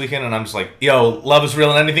wedding this weekend, and I'm just like, yo, love is real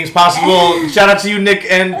and anything's possible. Shout out to you, Nick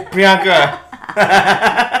and Priyanka.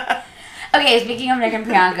 Okay, speaking of Nick and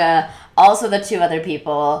Priyanka, also the two other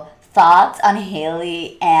people, thoughts on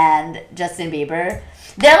Hailey and Justin Bieber?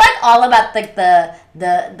 They're like all about like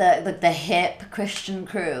the hip Christian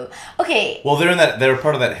crew. Okay. Well, they're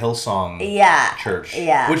part of that Hillsong Yeah. church.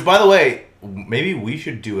 Yeah. Which, by the way, maybe we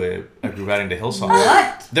should do a group outing to Hillsong.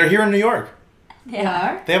 What? They're here in New York. They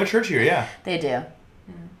are? They have a church here. Yeah. They do.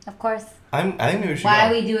 Of course. I think maybe we should. Why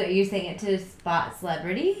go. we do it? Are you saying it to spot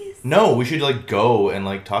celebrities? No, we should like go and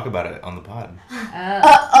like talk about it on the pod.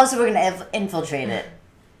 So we're gonna infiltrate it.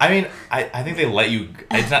 I mean, I think they let you.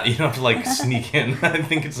 It's not, you don't have to like sneak in. I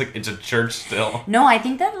think it's like it's a church still. No, I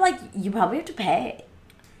think that like you probably have to pay.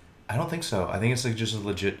 I don't think so. I think it's like just a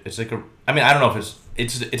legit. It's like a. I mean, I don't know if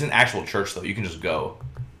it's an actual church though. You can just go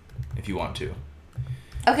if you want to.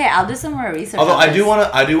 Okay, I'll do some more research. Although on I do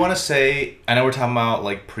this. want to say, I know we're talking about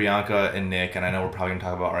like Priyanka and Nick, and I know we're probably gonna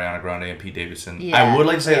talk about Ariana Grande and Pete Davidson. Yeah, I would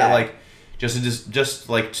like to say yeah. that like just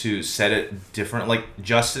like to set it different. Like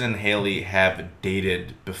Justin and Hailey have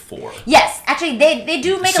dated before. Yes, actually, they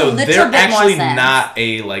do make a So little they're bit more actually sense. not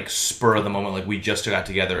a like spur of the moment, like we just got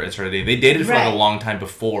together and started dating. They dated for like Right. a long time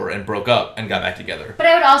before and broke up and got back together. But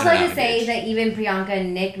I would also And like they're to not say engaged. that even Priyanka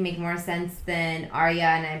and Nick make more sense than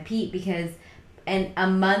Ariana and Pete because a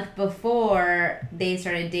month before they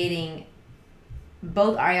started dating,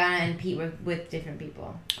 both Ariana and Pete were with different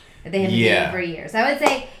people that they had been Yeah. dating for years. So I would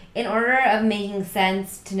say in order of making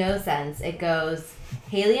sense to no sense, it goes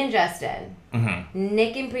Hailey and Justin, Mm-hmm.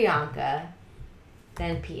 Nick and Priyanka,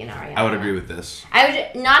 then Pete and Ariana. I would agree with this. I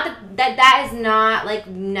would not that is not like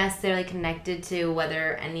necessarily connected to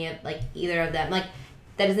whether any of like either of them like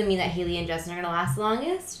that doesn't mean that Hailey and Justin are gonna last the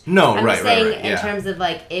longest. No, I'm right, just saying right, right. in Yeah. terms of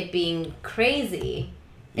like it being crazy.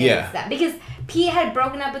 Yeah. That because Pete had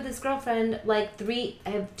broken up with his girlfriend like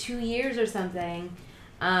 2 years or something.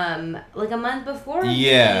 Like a month before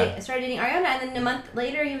Yeah. he started dating Ariana, and then a month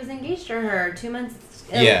later he was engaged to her. 2 months.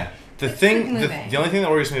 Yeah. The it's thing, moving. the only thing that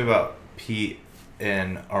worries me about Pete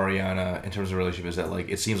and Ariana in terms of relationship is that like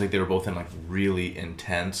it seems like they were both in like really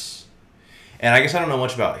intense. And I guess I don't know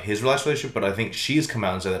much about his last relationship, but I think she's come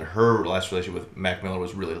out and said that her last relationship with Mac Miller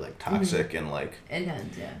was really like toxic and like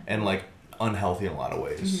Intense, yeah. and like unhealthy in a lot of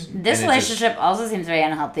ways. This And it just- relationship also seems very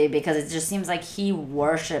unhealthy because it just seems like he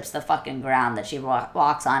worships the fucking ground that she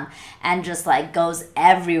walks on and just like goes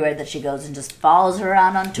everywhere that she goes and just follows her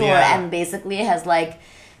around on tour Yeah. and basically has like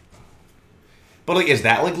But like, is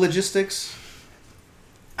that like logistics?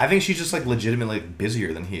 I think she's just like legitimately like,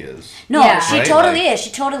 busier than he is. no, Yeah. she Right? totally Like- is. She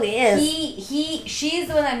totally is. She's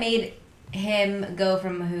the one that made him go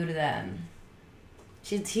from who to them.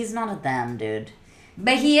 He's not a them, dude.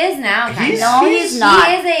 But he is now. Kind He's- of. No, he's not.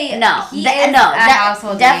 He is a no. He The- is no. a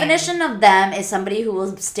household definition name. of them is somebody who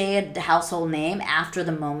will stay a household name after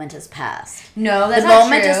the moment has passed. No, that's the not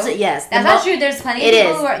moment true. is yes. That's not true. There's plenty of It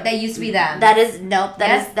people is. who are, that used to be them. That is no.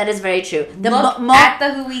 Yes. That is very true. The Look at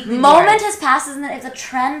the Who Weekly moment board. has passed, isn't it? If the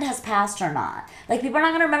trend has passed or not. Like people are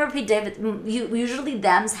not gonna remember Pete David. Usually,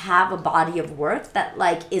 them's have a body of work that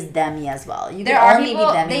like is themy as well. You There can are only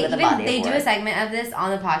people. be themy They with a even body they of do work. a segment of this on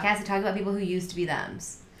the podcast. They talk about people who used to be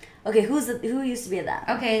thems. Okay, who used to be a them?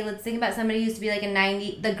 Okay, let's think about somebody who used to be like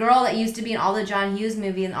the girl that used to be in all the John Hughes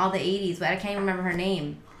movie in all the 80s, but I can't even remember her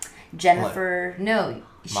name. Jennifer. No.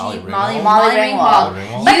 Molly Ringwald? Molly Molly Ringwald.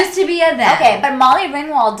 Ringwald. Used to be a them. Okay, but Molly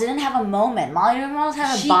Ringwald didn't have a moment. Molly Ringwald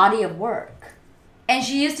had a She- body of work. And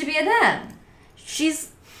she used to be a them. She's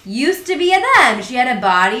Used to be a them. She had a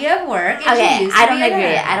body of work. And okay. She used to I don't be a agree.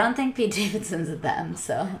 them. I don't think Pete Davidson's a them.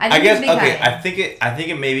 So I guess he's becoming. okay. I think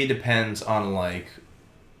it maybe depends on like.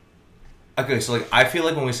 Okay, so like I feel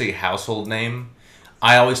like when we say household name,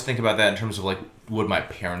 I always think about that in terms of like, would my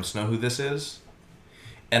parents know who this is?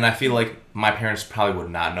 And I feel like my parents probably would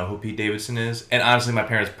not know who Pete Davidson is, and honestly, my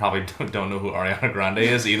parents probably don't know who Ariana Grande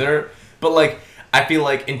is either. But like, I feel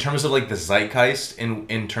like in terms of like the zeitgeist,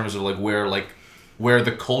 in terms of like where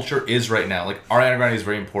the culture is right now, like Ariana Grande is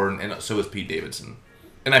very important, and so is Pete Davidson.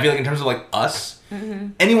 And I feel like in terms of like us,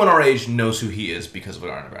 anyone our age knows who he is because of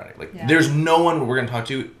Ariana Grande. Like, there's no one we're gonna talk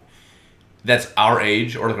to that's our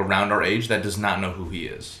age or like around our age that does not know who he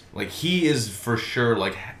is. Like, he is for sure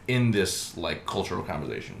like in this like cultural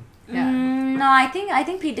conversation. Yeah. no, I think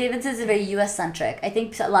Pete Davidson is very U.S. centric. I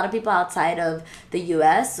think a lot of people outside of the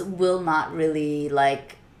U.S. will not really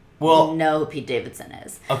like. Well, know who Pete Davidson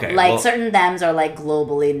is. Okay, like well- certain thems are like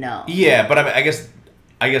globally known. yeah, but I guess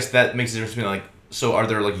that makes a difference between like, so are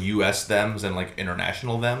there like U.S. thems and like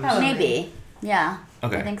international thems? Probably. Maybe. Yeah.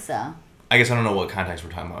 Okay. I think so. I guess I don't know what context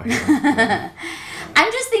we're talking about here.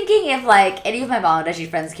 I'm just thinking if like any of my Bangladeshi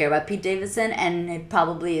friends care about Pete Davidson, and it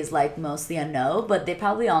probably is like mostly a no, but they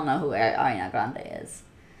probably all know who Ariana Grande is.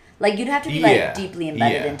 Like, you'd have to be Yeah, like deeply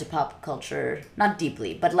embedded yeah. into pop culture, not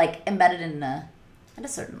deeply, but like embedded in at a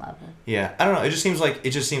certain level. Yeah, I don't know. It just seems like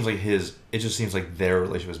their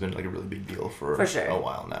relationship has been like a really big deal for sure. a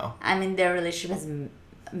while now. I mean, their relationship has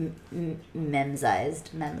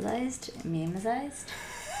memesized.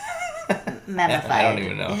 Memified. I don't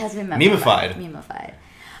even know. It has been Memified. Memified.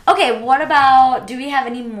 Okay, what about, do we have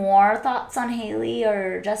any more thoughts on Haley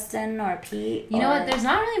or Justin or Pete? You know what? There's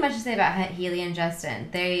not really much to say about Haley and Justin.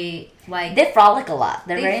 They frolic a lot.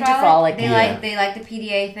 They're very into frolic. They like the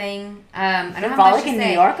PDA thing. I don't They have frolic much to in say.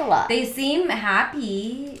 New York a lot. They seem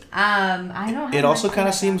happy. I don't have It also much to kind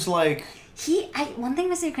of say about seems like One thing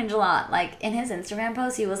makes me cringe a lot. Like, in his Instagram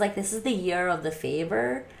post, he was like, "This is the year of the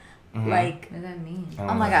favor." Like, What does that mean?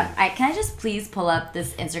 oh my god! Can I just please pull up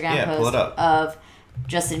this Instagram Yeah, pull post it up. of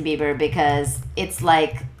Justin Bieber, because it's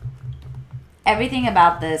like everything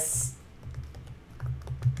about this.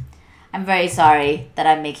 I'm very sorry that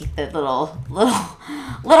I'm making the little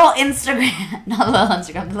Instagram, not little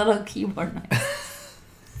Instagram, the little keyboard noise.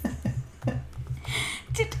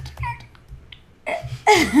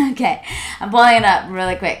 Okay, I'm pulling it up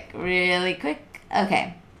really quick.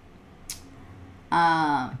 Okay.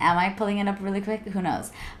 Am I pulling it up really quick? Who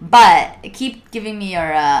knows? But keep giving me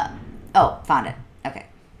your. Oh, found it. Okay.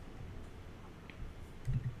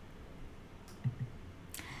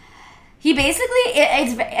 He basically,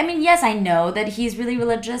 I mean, yes, I know that he's really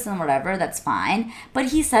religious and whatever, that's fine. But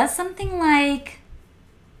he says something like,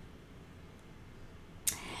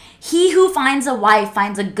 "He who finds a wife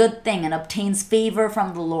finds a good thing and obtains favor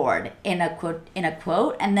from the Lord," in a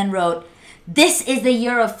quote, and then wrote, "This is the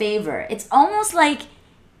year of favor." It's almost like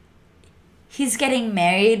he's getting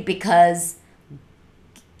married because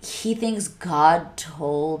he thinks God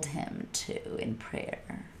told him to in prayer.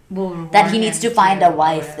 That he needs to find a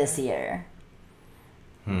wife this year.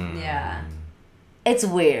 Yeah. It's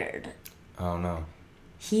weird. Oh no.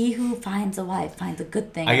 He who finds a wife finds a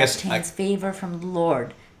good thing I and guess obtains favor from the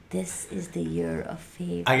Lord. This is the year of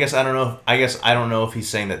favor. I don't know if he's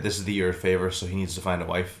saying that this is the year of favor, so he needs to find a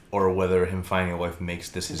wife, or whether him finding a wife makes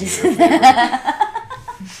this his year of favor.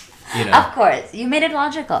 You know. Of course, you made it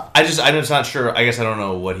logical. I'm just not sure. I guess I don't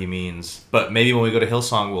know what he means, but maybe when we go to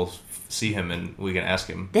Hillsong, we'll see him and we can ask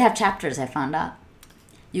him. They have chapters, I found out.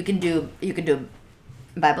 You can do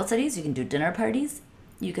Bible studies, you can do dinner parties.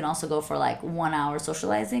 You can also go for like 1 hour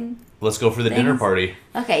socializing. Let's go for the dinner Things. party.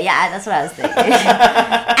 Okay, yeah, that's what I was thinking.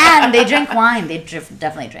 And they drink wine. They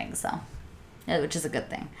definitely drink, so, yeah, which is a good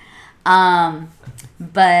thing.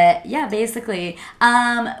 But yeah, basically,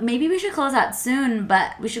 maybe we should close out soon,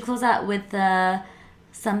 but we should close out with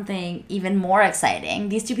something even more exciting.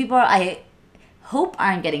 These two people, I hope,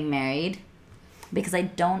 aren't getting married, because I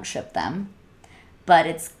don't ship them. But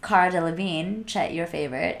it's Cara Delevingne, Chet, your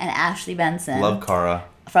favorite, and Ashley Benson. Love Cara.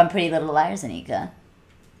 From Pretty Little Liars, Anika.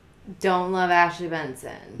 Don't love Ashley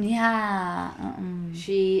Benson. Yeah.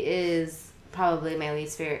 She is probably my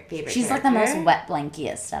least favorite She's character. like the most wet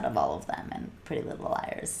blankiest out of all of them in Pretty Little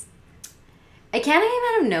Liars. It kind of came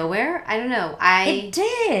out of nowhere. I don't know. It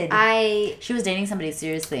did. She was dating somebody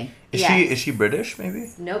seriously. Is she British?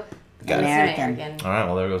 Maybe. Nope. Got it. American. All right.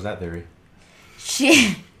 Well, there goes that theory.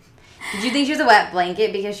 She. Did you think she was a wet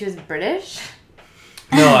blanket because she was British?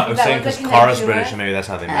 No, I was That saying was the because Cara's connection, British, right? and maybe that's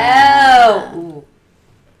how they met. Oh.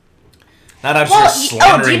 Not actually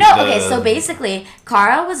slandering do you know? the... Okay, so basically,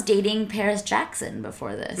 Cara was dating Paris Jackson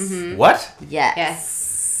before this. Mm-hmm. What?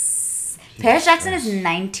 Yes. Paris Jackson is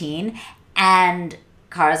 19, and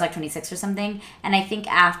Cara's like 26 or something. And I think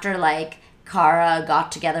after like Cara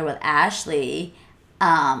got together with Ashley,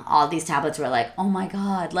 all these tablets were like, oh my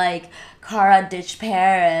god, like Cara ditched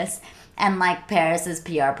Paris, and like Paris's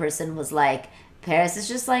PR person was like, Paris is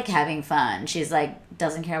just like having fun. She's like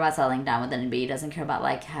doesn't care about settling down with anybody, doesn't care about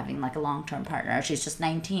like having like a long-term partner. She's just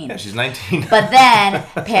 19. Yeah, she's 19. But then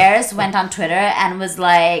Paris went on Twitter and was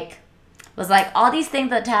like all these things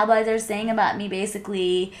that tabloids are saying about me,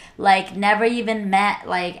 basically, like never even met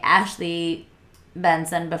like Ashley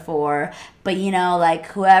Benson before, but you know, like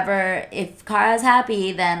whoever, if Cara's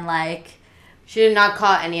happy, then like. She did not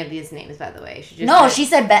call any of these names, by the way. She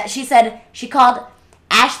just she called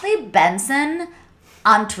Ashley Benson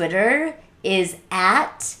on Twitter is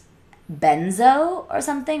at Benzo or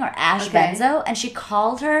something, or Ash Benzo, and she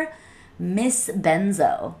called her Miss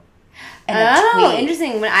Benzo.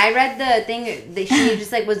 Interesting. When I read the thing, that she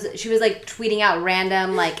just like was like tweeting out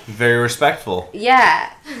random like. Very respectful.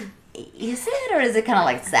 Yeah. Is it, or is it kind of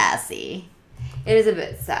like sassy? It is a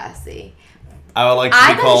bit sassy. I would like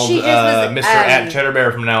to be called was, Mr. At Cheddar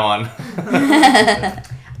Bear from now on.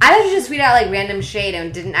 I thought she just tweeted out like random shade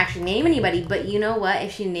and didn't actually name anybody, but you know what?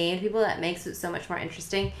 If she named people, that makes it so much more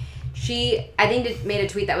interesting. She, I think, made a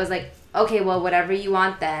tweet that was like, okay, well, whatever you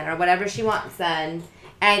want then, or whatever she wants then.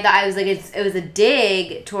 And I thought I was like, it was a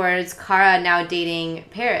dig towards Cara now dating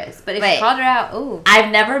Paris. But if she called her out, ooh. I've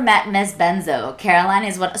never met Miss Benzo. Caroline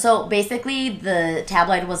is what. So basically, the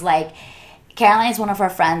tabloid was like, Caroline is one of her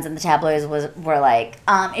friends, and the tabloids were like,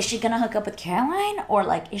 is she gonna hook up with Caroline, or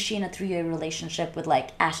like is she in a 3-year relationship with like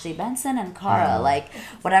Ashley Benson and Cara, like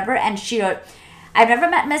whatever? And she wrote, I've never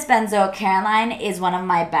met Miss Benzo. Caroline is one of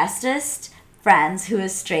my bestest friends who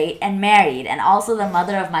is straight and married, and also the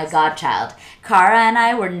mother of my godchild. Cara and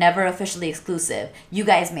I were never officially exclusive. You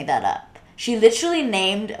guys made that up. She literally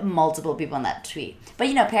named multiple people in that tweet. But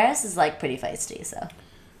you know, Paris is like pretty feisty, so.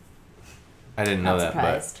 I didn't know that,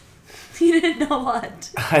 surprised. But. You didn't know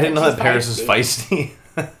what? I didn't know that Paris is feisty.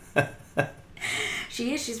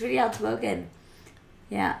 She is. She's pretty outspoken.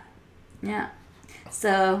 Yeah. Yeah.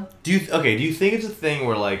 So. Do you think it's a thing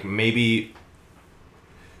where like maybe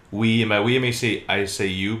we, and by we I may say I say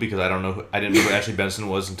you because I didn't know who Ashley Benson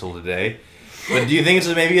was until today. But do you think it's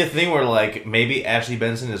maybe a thing where like maybe Ashley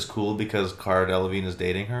Benson is cool because Cara Delevingne is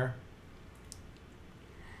dating her?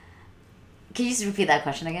 Can you just repeat that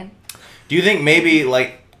question again? Do you think maybe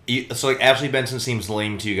like Ashley Benson seems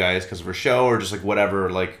lame to you guys because of her show or just like whatever,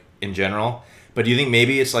 like in general? But do you think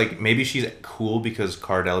maybe it's like maybe she's cool because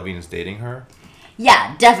Cara Delevingne is dating her?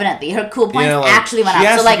 Yeah, definitely. Her cool points like, actually went up. She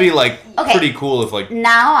has so, like, to be like pretty cool if like.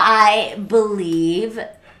 Now I believe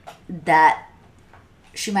that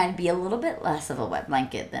she might be a little bit less of a wet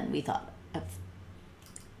blanket than we thought of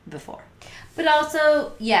before. But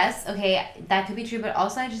also, yes, okay, that could be true. But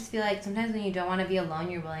also, I just feel like sometimes when you don't want to be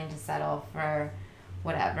alone, you're willing to settle for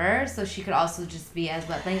whatever. So she could also just be as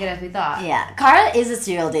wet blanket as we thought. Yeah, Cara is a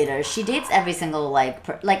serial dater. She dates every single like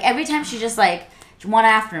every time she just like one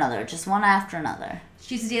after another, just one after another.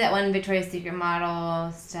 She used to date that one Victoria's Secret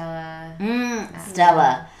model, Stella.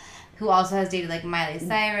 Stella. Who also has dated like Miley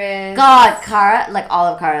Cyrus. God, Cara, like all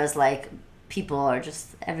of Cara's like people are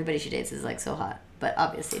just everybody she dates is like so hot. But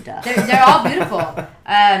obviously, duh. They're all beautiful.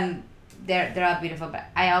 They're all beautiful. But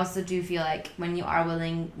I also do feel like when you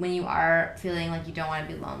are feeling like you don't want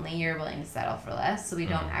to be lonely, you're willing to settle for less. So we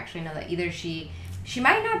don't actually know that either. She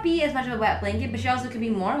might not be as much of a wet blanket, but she also could be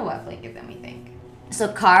more of a wet blanket than we think.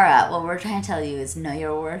 So Cara, what we're trying to tell you is know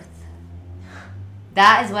your worth.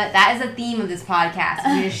 That is the theme of this podcast.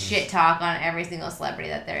 We just shit talk on every single celebrity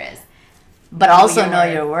that there is. But also know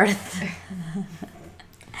your worth.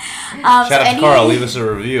 Shout out to Cara, leave us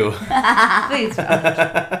a review. Please.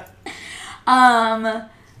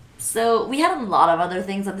 So we had a lot of other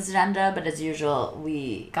things on this agenda, but as usual,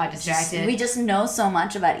 we got distracted. We just know so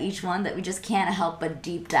much about each one that we just can't help but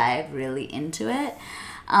deep dive really into it.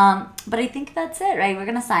 But I think that's it, right? We're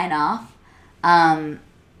gonna sign off.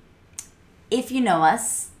 If you know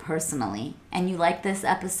us personally and you like this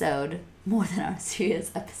episode more than our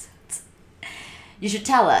serious episodes, you should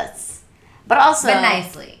tell us. But also... But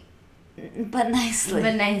nicely. But nicely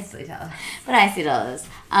tell us. But nicely tell us.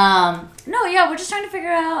 No, yeah, we're just trying to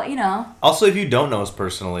figure out, you know. Also, if you don't know us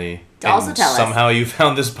personally, also tell us. Somehow you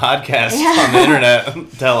found this podcast on the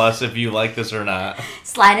internet, tell us if you like this or not.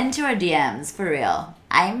 Slide into our DMs, for real.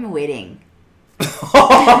 I'm waiting.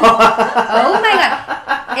 Oh my god.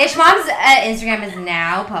 Ishmom's Instagram is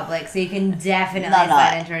now public, so you can definitely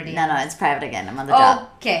slide into her DMs. No, it's private again. I'm on the job.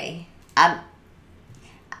 Okay.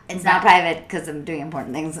 It's not private because I'm doing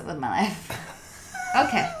important things with my life.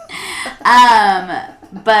 Okay.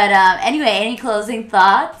 But anyway, any closing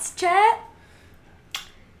thoughts, Chet?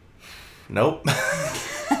 Nope.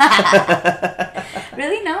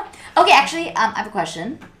 Really? No? Okay, actually, I have a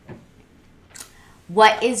question.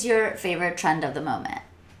 What is your favorite trend of the moment?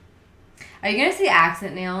 Are you gonna say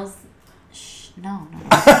accent nails? Shh, no.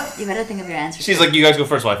 You better think of your answer. She's like, you guys go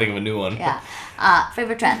first while I think of a new one. Yeah.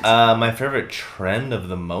 Favorite trend? My favorite trend of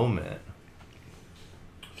the moment.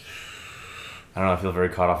 I don't know. I feel very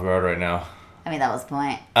caught off guard right now. I mean, that was the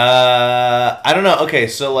point. I don't know. Okay,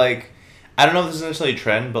 so like, I don't know if this is necessarily a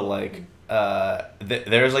trend, but like,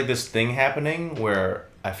 there's like this thing happening where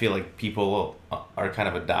I feel like people are kind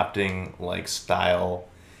of adopting like style,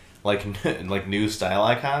 like like new style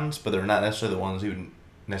icons, but they're not necessarily the ones you would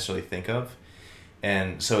necessarily think of.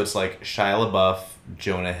 And so it's like Shia LaBeouf,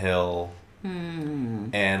 Jonah Hill,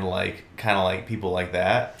 and like kind of like people like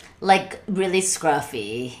that. Like really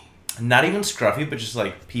scruffy. Not even scruffy, but just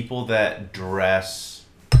like people that dress.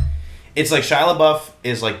 It's like Shia LaBeouf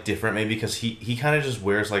is like different maybe because he kind of just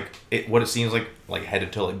wears like what it seems like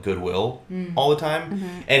headed to like Goodwill all the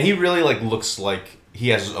time, and he really like looks like he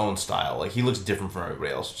has his own style. Like he looks different from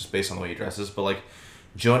everybody else just based on the way he dresses. But like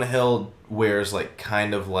Jonah Hill wears like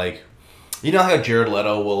kind of like, you know how Jared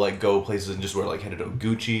Leto will like go places and just wear like headed to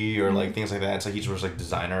Gucci or like things like that. It's like he just wears like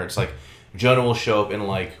designer. It's like Jonah will show up in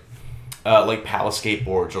like Palace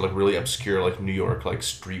skateboards or like really obscure like New York like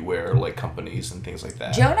streetwear like companies and things like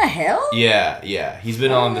that. Jonah Hill? Yeah. He's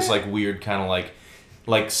been on this like weird kind of like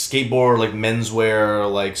skateboard like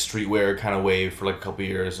menswear like streetwear kind of wave for like a couple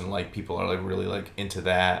years, and like people are like really like into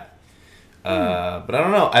that. But I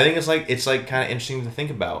don't know. I think it's like kind of interesting to think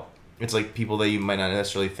about. It's like people that you might not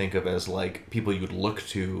necessarily think of as like people you would look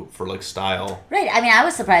to for like style. Right. I mean, I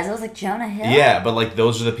was surprised. I was like, Jonah Hill? Yeah, but like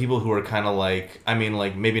those are the people who are kind of like, I mean,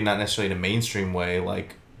 like maybe not necessarily in a mainstream way,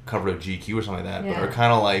 like cover of GQ or something like that, but are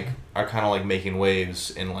kind of like making waves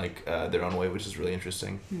in like their own way, which is really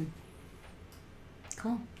interesting.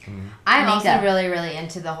 Cool. I'm Anika. also really, really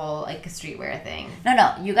into the whole like streetwear thing.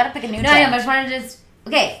 No, you gotta pick a new No, trend. I just wanted to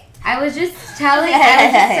okay. I was just telling, I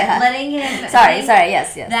was just letting him. Sorry, think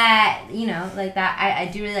yes. That, you know, like that. I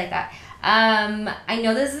do really like that. I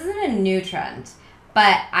know this isn't a new trend,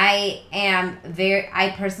 but I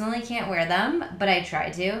personally can't wear them, but I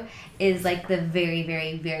try to. Is like the very,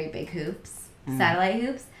 very, very big hoops, satellite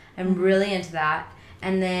hoops. I'm really into that,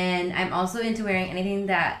 and then I'm also into wearing anything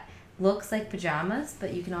that looks like pajamas,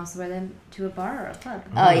 but you can also wear them to a bar or a club.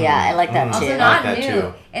 Oh yeah, I like that too. Also I not like that new.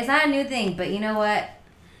 too. It's not a new thing, but you know what?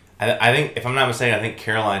 I think, if I'm not mistaken, I think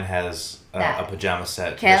Caroline has a pajama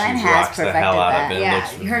set. Caroline that she has rocks the hell out perfected of.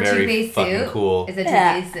 that. It looks her very two-piece fucking suit cool. is a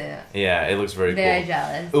Yeah. two-piece suit. Yeah, it looks very Very cool.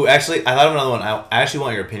 jealous. Ooh, actually, I thought of another one. I actually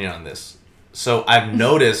want your opinion on this. So I've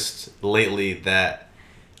noticed lately that,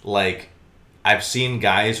 like, I've seen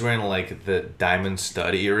guys wearing like the diamond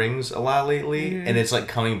stud earrings a lot lately, and it's like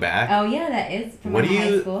coming back. Oh yeah, that is from What do high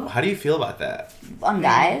you? school. How do you feel about that? On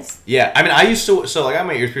guys? Yeah, I mean, I used to. So like, I got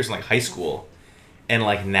my ears pierced in like high school, and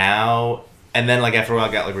like now, and then like after a while,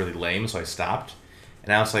 it got like really lame, so I stopped, and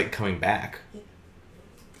now it's like coming back.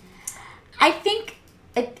 I think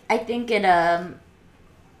it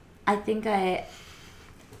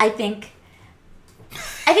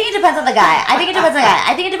depends on the guy. I think it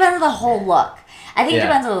depends on the whole look. I think it Yeah.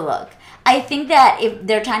 depends on the look. I think that if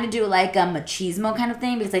they're trying to do like a machismo kind of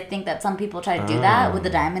thing, because I think that some people try to do that with the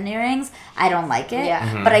diamond earrings, I don't like it.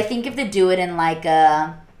 Yeah. But I think if they do it in like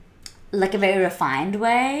a very refined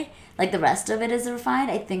way, like the rest of it is refined,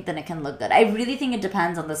 I think then it can look good. I really think it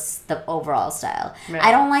depends on the overall style. Right.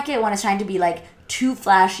 I don't like it when it's trying to be like too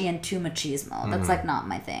flashy and too machismo. That's like not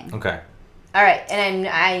my thing. Okay. All right, and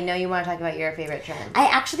I know you want to talk about your favorite trend. I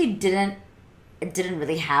actually didn't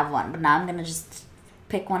really have one, but now I'm gonna just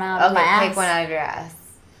pick one out of my Okay, ass. pick one out of your ass.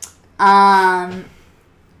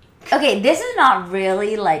 Okay, this is not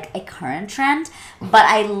really like a current trend, but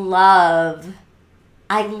I love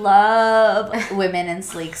women in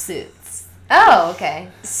sleek suits. Oh, okay.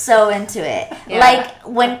 So into it. Yeah. Like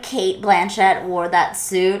when Kate Blanchett wore that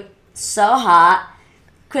suit, so hot.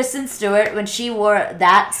 Kristen Stewart, when she wore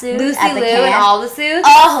that suit Lucy at the Liu Cannes. and all the suits.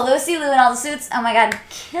 Oh, Lucy Liu and all the suits. Oh my god,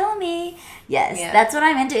 kill me. Yes, Yeah. that's what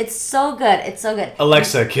I'm into. It's so good. It's so good.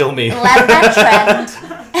 Alexa, kill me. Let that trend.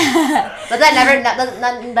 Let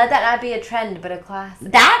that not be a trend, but a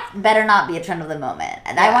classic. That better not be a trend of the moment.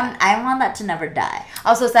 Yeah. I want that to never die.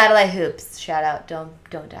 Also, satellite hoops. Shout out.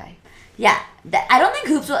 Don't die. Yeah, I don't think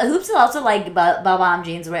hoops will also like bell bomb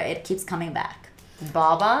jeans where it keeps coming back.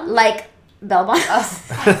 Ball bomb. Like bell bomb. Oh.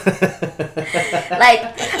 Like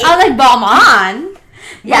I was like bomb on.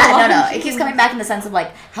 Yeah, no. It keeps coming back in the sense of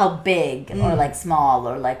like how big or like small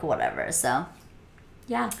or like whatever. So,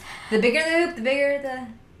 yeah. The bigger the hoop, the bigger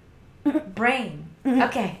the brain.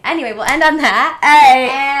 Okay. Anyway, we'll end on that.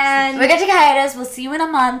 Alright. And We're gonna take a hiatus. We'll see you in a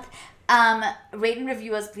month. Rate and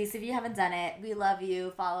review us, please, if you haven't done it. We love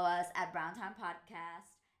you. Follow us at Brown Time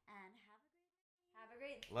Podcast. And have a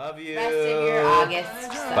great Love you. rest of your August.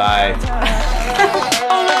 Bye.